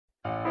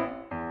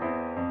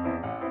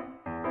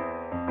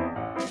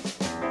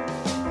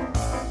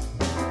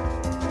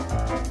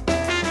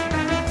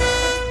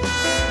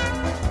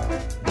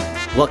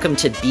Welcome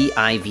to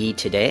BIV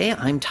Today.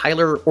 I'm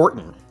Tyler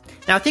Orton.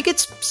 Now, I think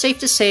it's safe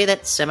to say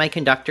that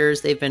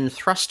semiconductors, they've been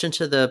thrust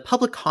into the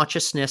public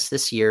consciousness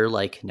this year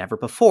like never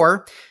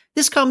before.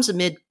 This comes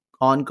amid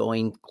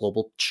ongoing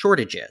global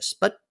shortages.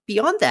 But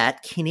beyond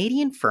that,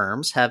 Canadian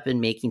firms have been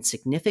making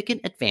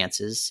significant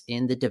advances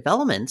in the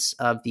developments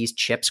of these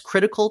chips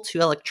critical to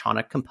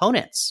electronic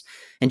components.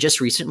 And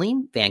just recently,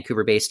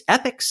 Vancouver-based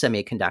Epic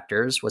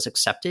Semiconductors was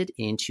accepted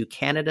into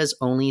Canada's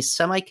only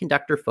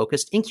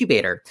semiconductor-focused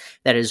incubator,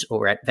 that is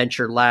over at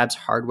Venture Labs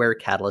Hardware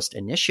Catalyst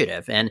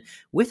Initiative. And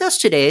with us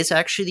today is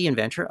actually the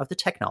inventor of the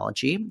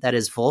technology, that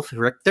is Wolf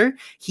Richter.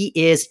 He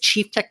is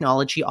Chief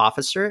Technology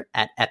Officer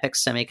at Epic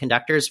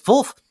Semiconductors.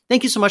 Wolf,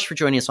 thank you so much for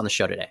joining us on the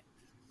show today.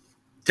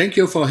 Thank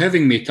you for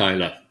having me,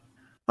 Tyler.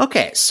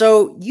 Okay,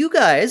 so you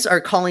guys are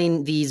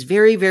calling these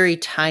very, very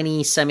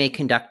tiny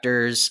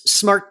semiconductors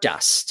smart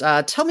dust.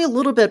 Tell me a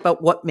little bit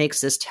about what makes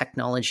this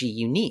technology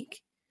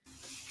unique.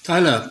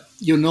 Tyler,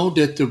 you know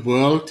that the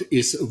world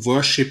is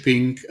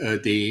worshipping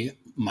the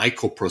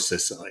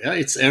microprocessor. Yeah?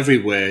 It's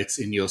everywhere. It's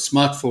in your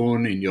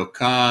smartphone, in your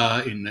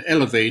car, in the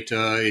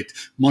elevator. It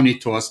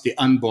monitors the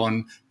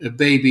unborn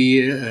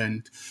baby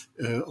and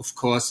of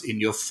course, in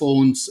your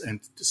phones and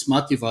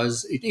smart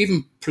devices. It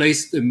even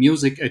plays the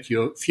music at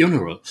your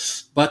funeral.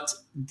 But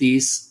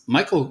these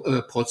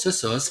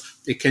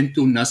microprocessors, they can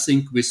do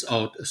nothing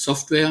without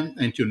software.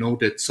 And you know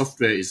that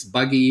software is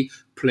buggy.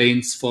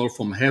 Planes fall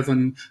from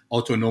heaven.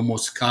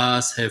 Autonomous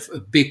cars have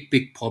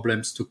big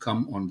problems to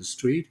come on the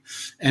street.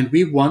 And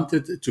we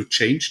wanted to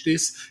change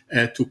this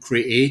to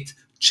create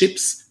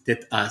chips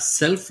that are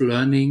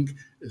self-learning,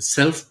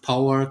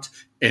 self-powered,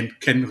 and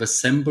can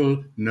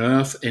resemble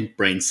nerve and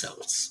brain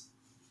cells.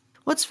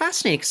 Well, it's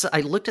fascinating because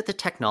I looked at the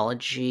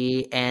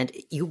technology and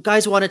you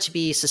guys want it to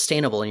be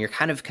sustainable and you're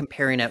kind of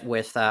comparing it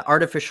with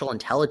artificial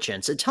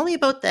intelligence. So tell me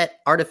about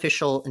that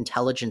artificial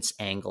intelligence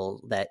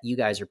angle that you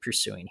guys are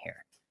pursuing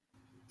here.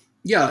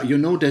 Yeah, you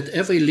know that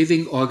every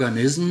living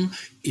organism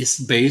is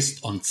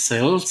based on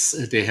cells.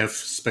 They have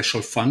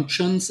special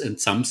functions, and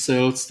some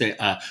cells, they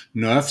are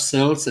nerve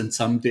cells, and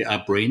some they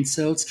are brain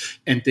cells,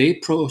 and they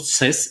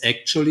process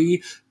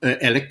actually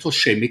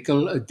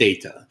electrochemical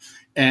data.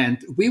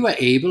 And we were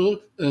able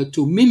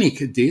to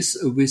mimic this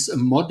with a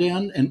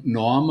modern and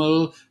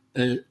normal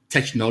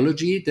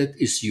technology that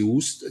is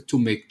used to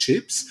make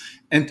chips.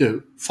 And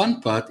the fun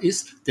part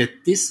is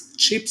that these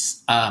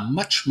chips are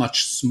much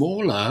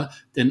smaller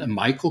than a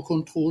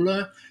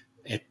microcontroller,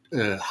 at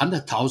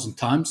 100,000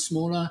 times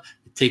smaller,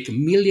 take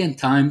 1 million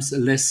times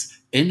less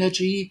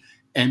energy,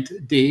 and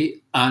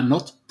they are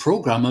not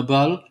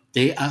programmable,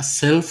 they are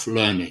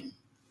self-learning.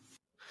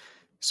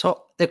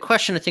 So the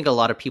question I think a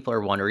lot of people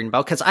are wondering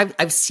about, because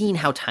I've seen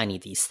how tiny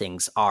these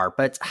things are,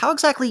 but how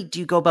exactly do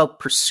you go about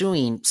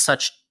pursuing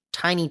such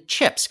tiny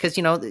chips? Because,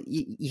 you know,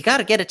 you got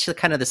to get it to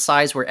kind of the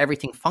size where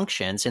everything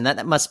functions. And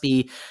that must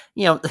be,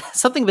 you know,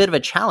 something a bit of a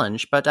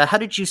challenge. But how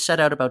did you set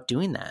out about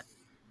doing that?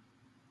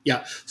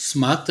 Yeah,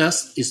 smart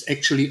dust is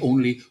actually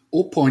only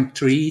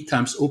 0.3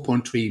 times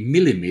 0.3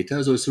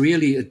 millimeters. So it's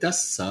really a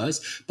dust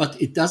size,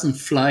 but it doesn't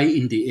fly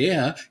in the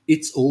air.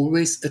 It's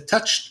always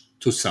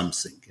attached to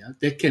something. Yeah?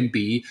 There can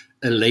be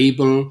a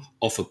label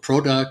of a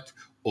product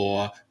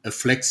or a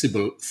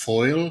flexible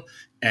foil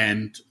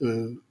and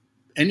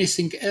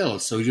anything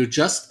else. So you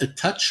just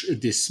attach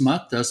this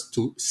smart dust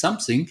to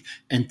something,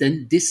 and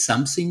then this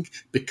something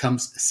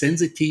becomes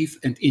sensitive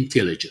and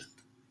intelligent.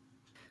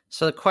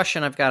 So the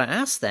question I've got to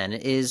ask then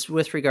is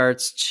with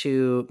regards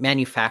to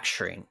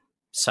manufacturing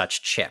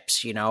such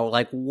chips, you know,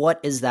 like what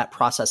is that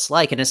process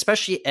like? And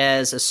especially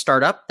as a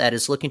startup that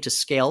is looking to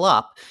scale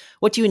up,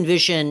 what do you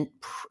envision,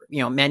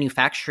 you know,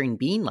 manufacturing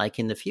being like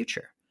in the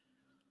future?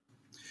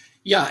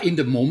 Yeah, in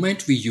the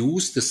moment, we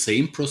use the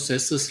same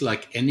processes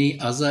like any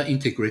other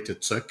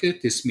integrated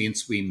circuit. This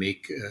means we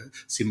make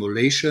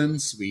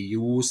simulations, we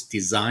use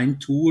design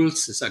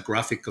tools, these are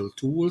graphical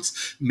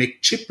tools,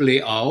 make chip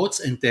layouts,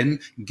 and then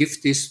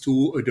give this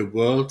to the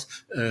world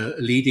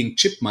leading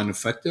chip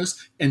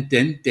manufacturers, and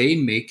then they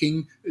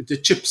making the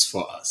chips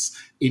for us.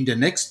 In the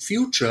next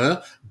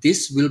future,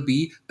 this will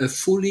be a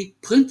fully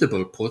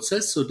printable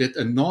process so that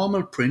a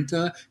normal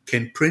printer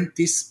can print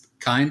this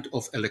kind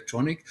of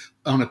electronic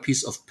on a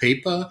piece of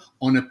paper,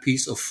 on a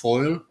piece of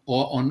foil,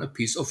 or on a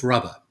piece of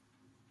rubber.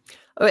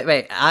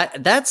 Wait.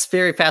 That's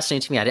very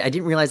fascinating to me. I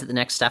didn't realize that the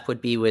next step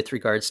would be with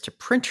regards to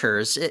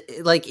printers.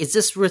 Is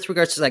this with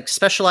regards to like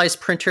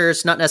specialized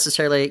printers, not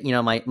necessarily, you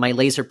know, my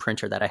laser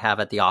printer that I have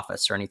at the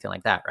office or anything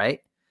like that, right?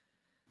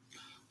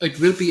 It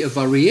will be a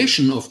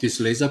variation of this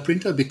laser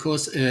printer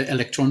because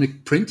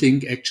electronic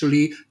printing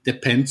actually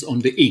depends on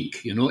the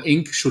ink. You know,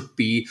 ink should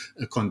be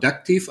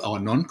conductive or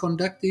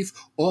non-conductive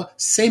or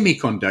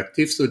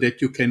semi-conductive so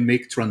that you can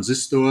make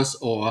transistors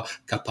or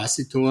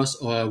capacitors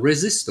or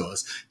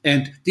resistors.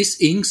 And these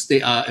inks,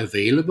 they are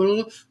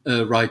available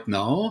right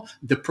now.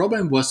 The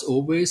problem was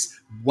always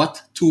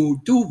what to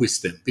do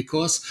with them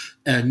because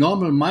A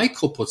normal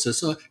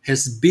microprocessor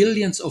has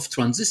billions of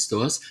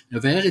transistors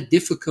and very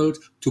difficult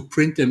to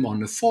print them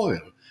on a foil.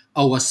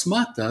 Our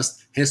smart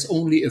dust has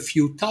only a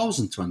few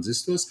thousand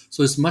transistors,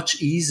 so it's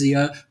much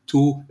easier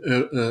to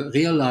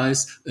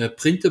realize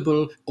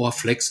printable or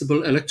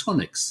flexible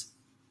electronics.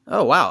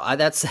 Oh wow,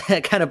 that's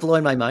kind of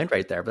blowing my mind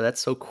right there. But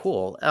that's so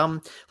cool.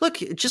 Look,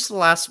 just the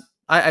last,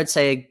 I'd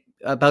say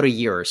about a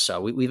year or so,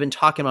 we've been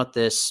talking about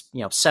this,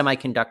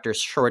 semiconductor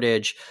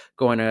shortage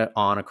going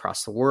on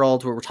across the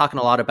world. We're talking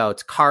a lot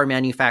about car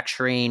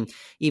manufacturing.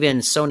 Even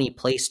Sony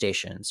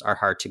PlayStations are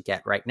hard to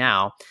get right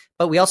now.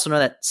 But we also know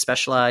that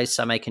specialized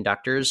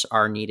semiconductors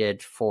are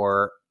needed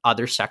for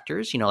other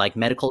sectors, like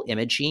medical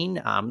imaging.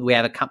 We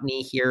have a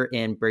company here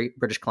in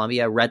British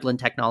Columbia, Redland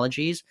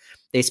Technologies.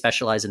 They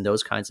specialize in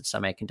those kinds of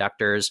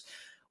semiconductors.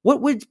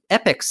 What would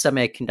EPIC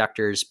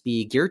semiconductors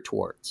be geared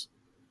towards?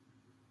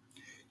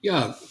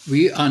 Yeah,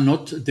 we are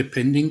not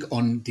depending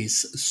on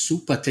these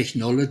super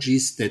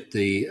technologies that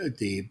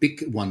the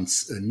big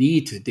ones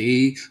need.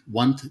 They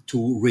want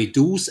to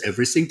reduce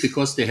everything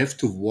because they have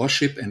to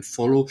worship and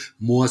follow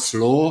Moore's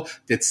law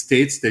that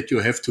states that you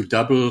have to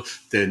double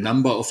the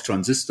number of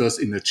transistors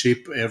in a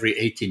chip every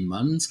 18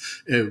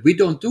 months. We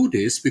don't do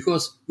this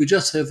because we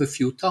just have a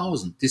few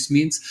thousand. This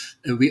means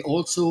we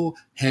also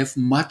have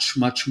much,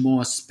 much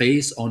more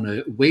space on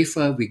a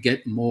wafer. We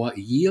get more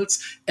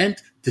yields and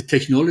the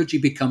technology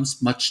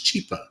becomes much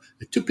cheaper.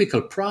 The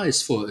typical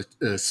price for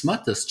a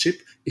smart dust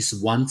chip is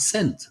 1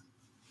 cent.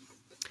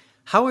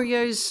 How are you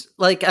guys,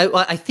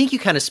 I think you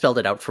kind of spelled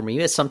it out for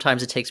me.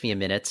 Sometimes it takes me a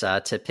minute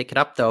to pick it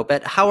up though,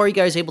 but how are you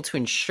guys able to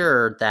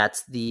ensure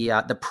that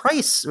the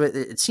price,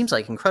 it seems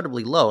like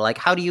incredibly low. Like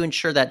how do you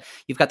ensure that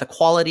you've got the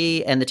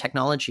quality and the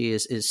technology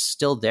is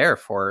still there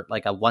for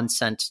like a 1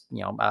 cent,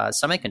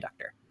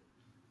 semiconductor?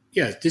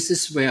 Yeah, this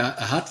is where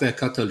a hardware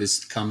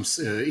catalyst comes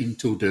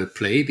into the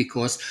play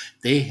because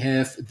they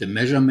have the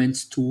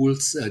measurements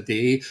tools.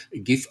 They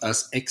give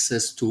us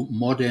access to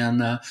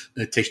modern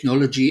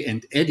technology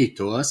and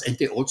editors, and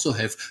they also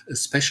have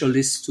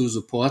specialists to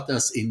support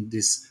us in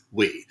this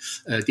way.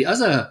 The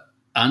other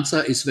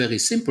answer is very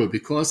simple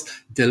because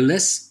the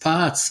less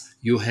parts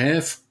you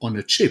have on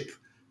a chip,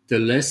 the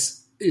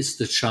less is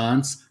the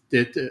chance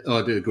that,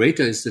 or the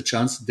greater is the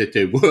chance that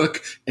they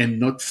work and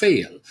not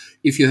fail.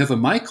 If you have a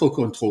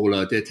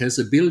microcontroller that has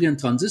 1 billion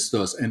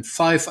transistors and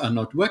 5 are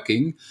not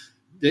working,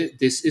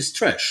 this is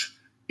trash.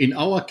 In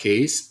our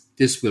case,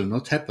 this will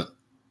not happen.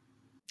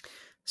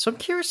 So I'm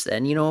curious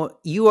then,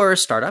 you are a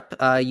startup.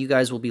 You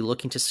guys will be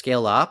looking to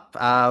scale up.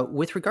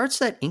 With regards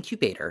to that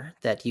incubator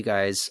that you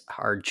guys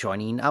are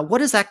joining,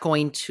 what is that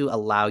going to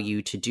allow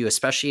you to do,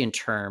 especially in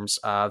terms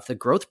of the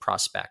growth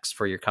prospects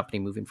for your company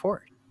moving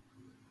forward?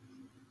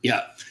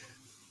 Yeah,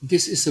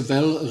 this is a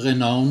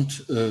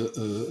well-renowned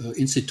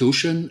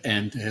institution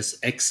and has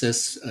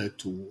access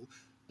to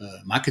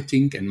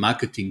marketing and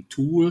marketing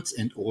tools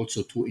and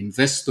also to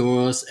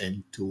investors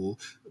and to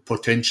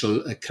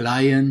potential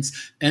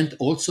clients and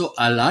also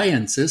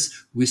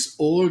alliances with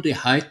all the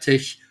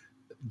high-tech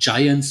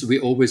giants we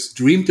always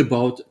dreamed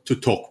about to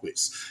talk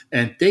with.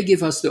 And they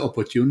give us the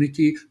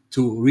opportunity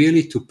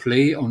to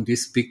play on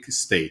this big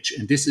stage.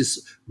 And this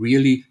is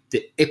really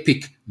the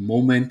epic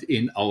moment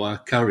in our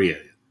career.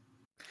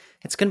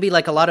 It's going to be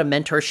like a lot of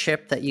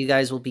mentorship that you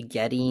guys will be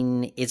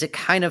getting. Is it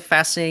kind of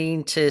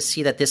fascinating to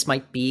see that this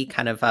might be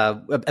kind of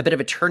a bit of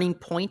a turning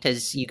point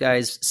as you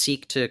guys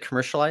seek to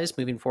commercialize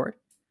moving forward?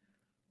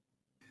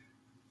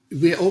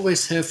 We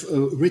always have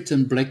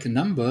written black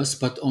numbers,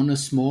 but on a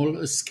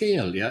small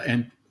scale. Yeah.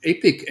 And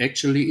EPIC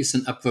actually is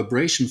an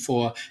abbreviation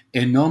for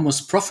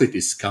enormous profit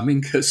is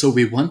coming. So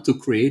we want to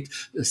create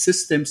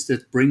systems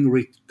that bring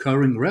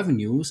recurring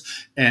revenues,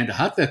 and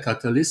Hardware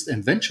Catalyst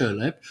and Venture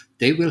Lab,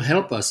 they will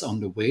help us on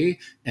the way.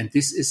 And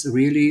this is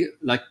really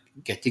like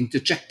getting the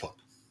jackpot.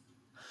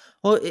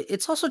 Well,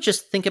 it's also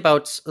just think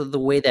about the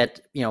way that,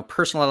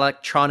 personal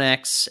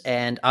electronics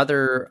and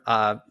other,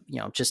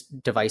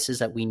 just devices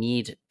that we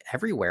need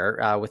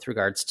everywhere with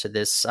regards to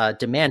this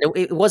demand.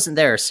 It wasn't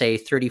there, say,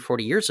 30,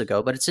 40 years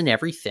ago, but it's in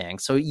everything.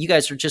 So you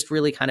guys are just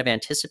really kind of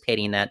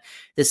anticipating that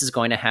this is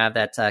going to have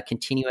that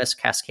continuous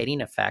cascading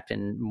effect,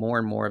 and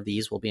more of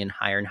these will be in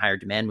higher and higher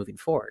demand moving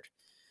forward.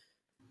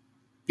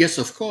 Yes,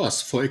 of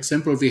course. For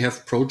example, we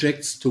have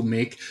projects to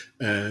make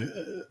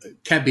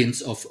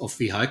cabins of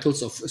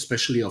vehicles,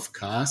 especially of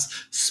cars,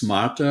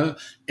 smarter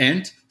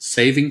and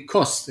saving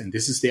costs. And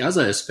this is the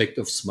other aspect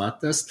of Smart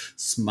Dust.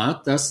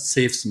 Smart Dust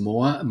saves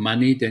more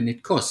money than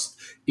it costs.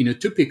 In a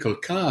typical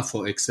car,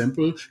 for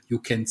example, you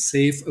can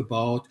save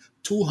about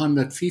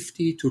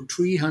 $250 to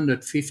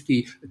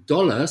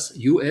 $350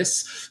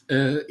 US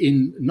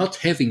in not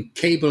having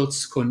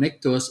cables,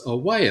 connectors,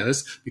 or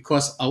wires,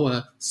 because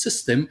our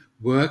system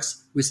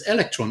works with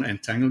electron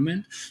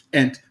entanglement.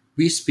 And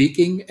we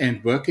speaking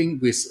and working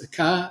with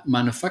car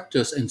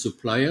manufacturers and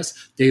suppliers,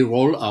 they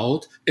roll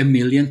out 1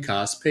 million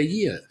cars per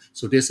year.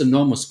 So there's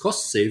enormous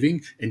cost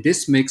saving, and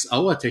this makes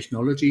our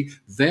technology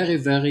very,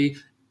 very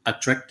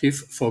attractive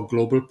for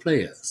global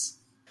players.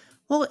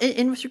 Well,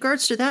 and with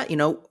regards to that,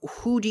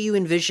 who do you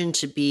envision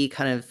to be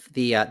kind of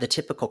the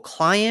typical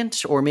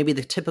client, or maybe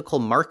the typical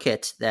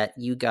market that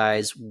you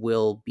guys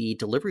will be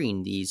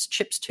delivering these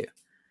chips to?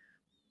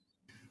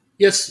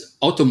 Yes,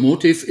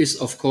 automotive is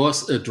of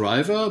course a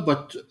driver,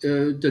 but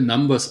the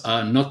numbers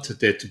are not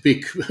that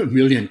big. A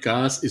million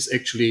cars is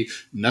actually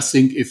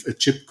nothing if a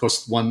chip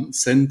costs 1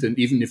 cent, and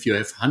even if you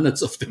have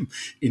hundreds of them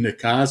in a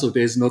car, so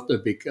there's not a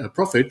big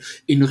profit.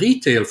 In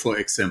retail, for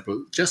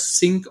example, just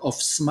think of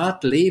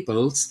smart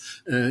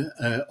labels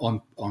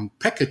on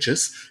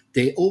packages.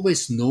 They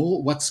always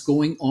know what's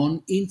going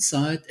on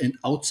inside and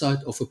outside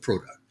of a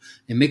product.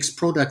 It makes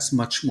products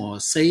much more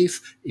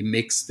safe. It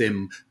makes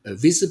them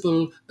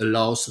visible,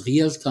 allows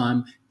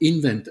real-time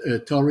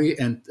inventory,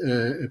 and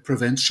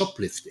prevents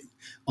shoplifting.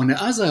 On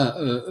the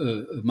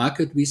other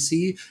market we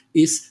see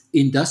is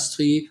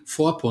Industry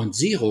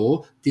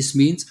 4.0. This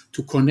means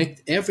to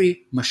connect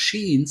every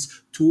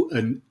machines to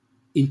an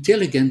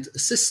intelligent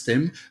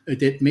system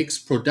that makes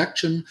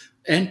production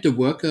and the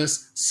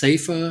workers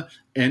safer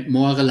and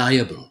more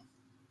reliable.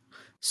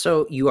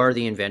 So you are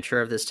the inventor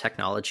of this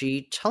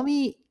technology. Tell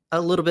me a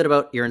little bit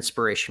about your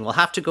inspiration. We'll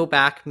have to go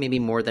back maybe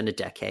more than a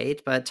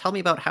decade, but tell me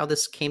about how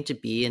this came to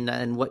be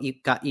and what you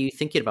got you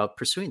thinking about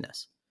pursuing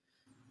this.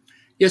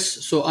 Yes,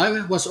 so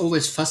I was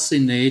always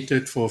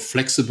fascinated for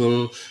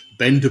flexible,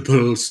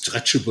 bendable,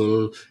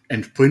 stretchable,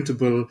 and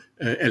printable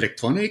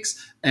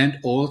electronics. And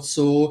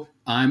also,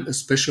 I'm a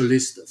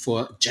specialist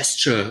for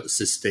gesture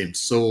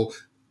systems. So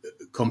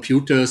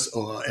computers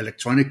or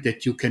electronic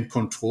that you can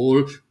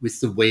control with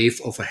the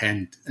wave of a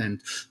hand.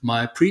 And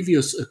my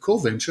previous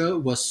co-venture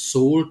was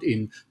sold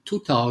in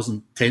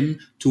 2010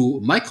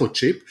 to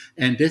Microchip,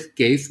 and that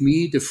gave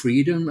me the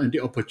freedom and the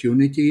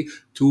opportunity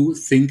to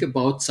think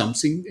about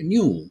something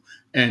new.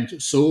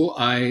 And so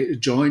I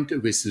joined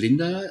with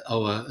Linda,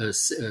 our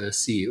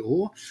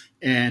CEO,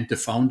 and the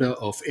founder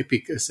of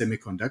EPIC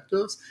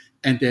Semiconductors.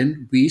 And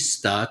then we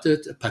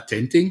started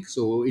patenting.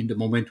 So in the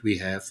moment we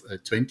have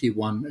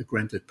 21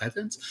 granted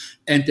patents.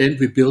 And then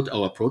we built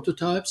our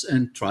prototypes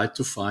and tried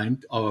to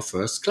find our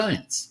first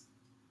clients.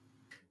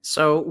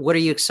 So what are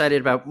you excited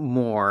about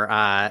more,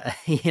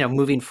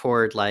 moving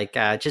forward, like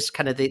just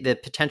kind of the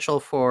potential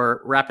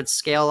for rapid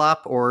scale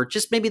up, or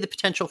just maybe the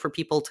potential for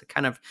people to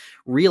kind of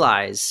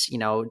realize,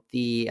 I'll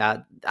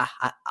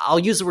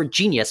use the word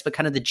genius, but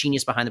kind of the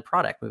genius behind the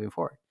product moving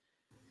forward?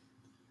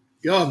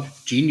 Yeah,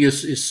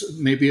 genius is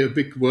maybe a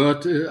big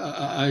word.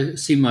 I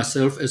see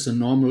myself as a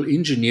normal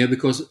engineer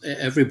because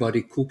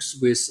everybody cooks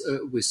with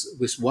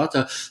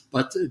water.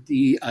 But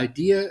the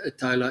idea,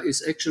 Tyler,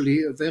 is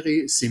actually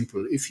very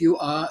simple. If you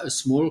are a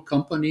small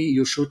company,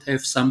 you should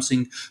have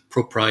something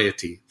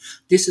proprietary.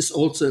 This is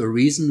also a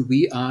reason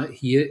we are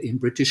here in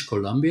British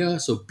Columbia.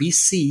 So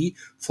BC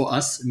for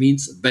us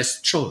means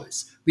best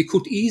choice. We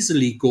could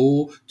easily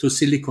go to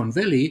Silicon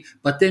Valley,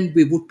 but then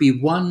we would be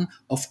one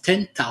of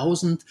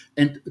 10,000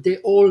 and they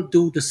all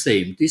do the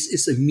same. This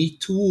is a Me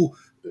Too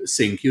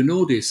thing. You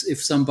know this.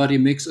 If somebody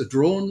makes a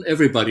drone,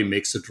 everybody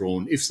makes a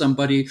drone. If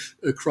somebody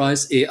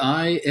cries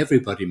AI,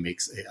 everybody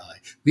makes AI.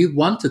 We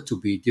wanted to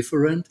be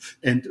different,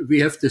 and we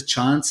have the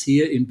chance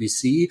here in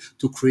BC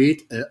to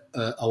create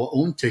our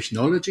own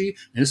technology.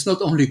 And it's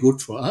not only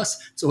good for us,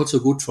 it's also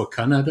good for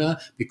Canada,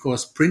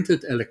 because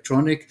printed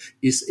electronic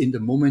is in the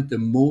moment the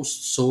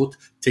most sought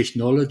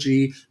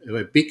technology,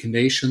 big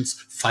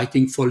nations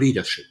fighting for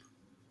leadership.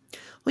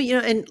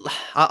 Well, and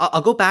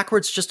I'll go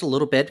backwards just a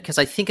little bit, because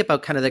I think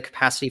about kind of the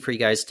capacity for you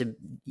guys to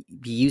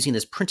be using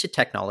this printed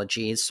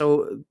technology.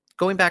 So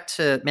going back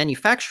to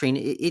manufacturing,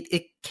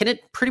 it can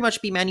it pretty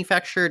much be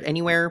manufactured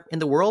anywhere in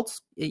the world,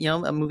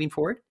 moving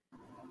forward?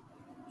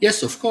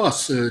 Yes, of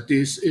course.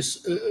 This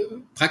is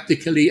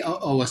practically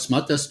our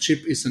smartest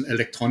chip is an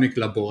electronic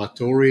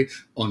laboratory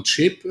on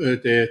chip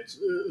that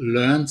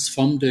learns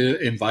from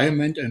the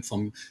environment and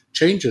from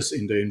changes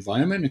in the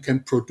environment and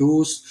can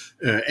produce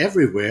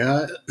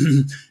everywhere.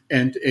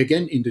 And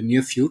again, in the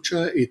near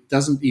future, it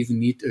doesn't even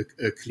need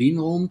a clean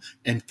room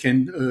and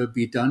can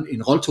be done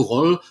in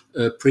roll-to-roll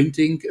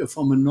printing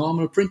from a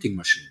normal printing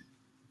machine.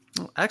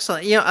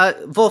 Excellent.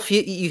 Wolf,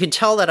 you can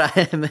tell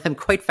that I'm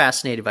quite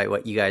fascinated by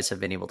what you guys have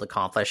been able to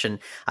accomplish. And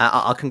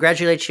I'll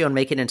congratulate you on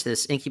making it into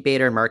this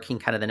incubator and marking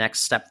kind of the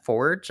next step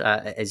forward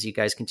as you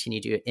guys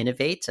continue to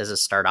innovate as a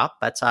startup.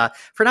 But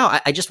for now,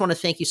 I just want to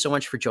thank you so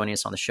much for joining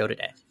us on the show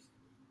today.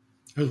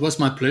 It was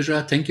my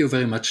pleasure. Thank you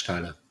very much,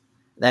 Tyler.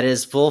 That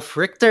is Wolf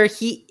Richter.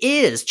 He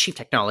is Chief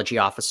Technology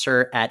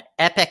Officer at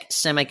EPIC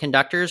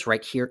Semiconductors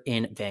right here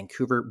in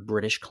Vancouver,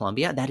 British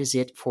Columbia. That is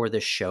it for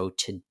the show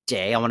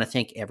today. I want to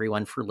thank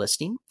everyone for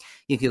listening.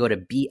 You can go to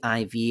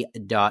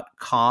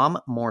BIV.com.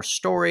 More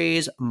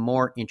stories,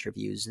 more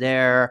interviews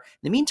there.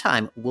 In the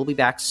meantime, we'll be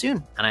back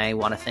soon. And I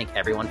want to thank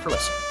everyone for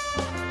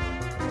listening.